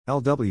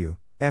LW,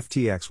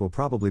 FTX will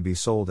probably be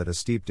sold at a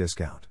steep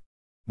discount.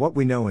 What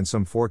we know and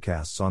some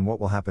forecasts on what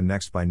will happen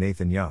next by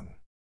Nathan Young.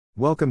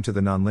 Welcome to the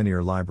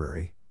Nonlinear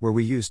Library, where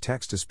we use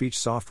text-to-speech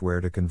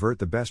software to convert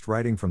the best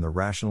writing from the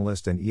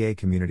rationalist and EA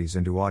communities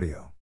into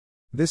audio.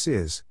 This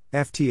is,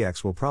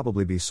 FTX will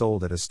probably be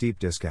sold at a steep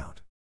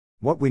discount.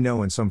 What we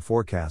know and some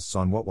forecasts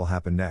on what will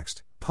happen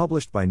next,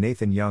 published by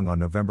Nathan Young on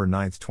November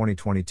 9,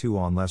 2022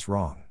 on Less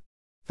Wrong.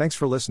 Thanks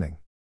for listening.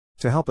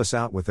 To help us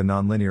out with the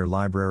Nonlinear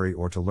Library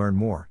or to learn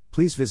more,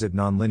 please visit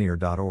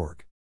nonlinear.org.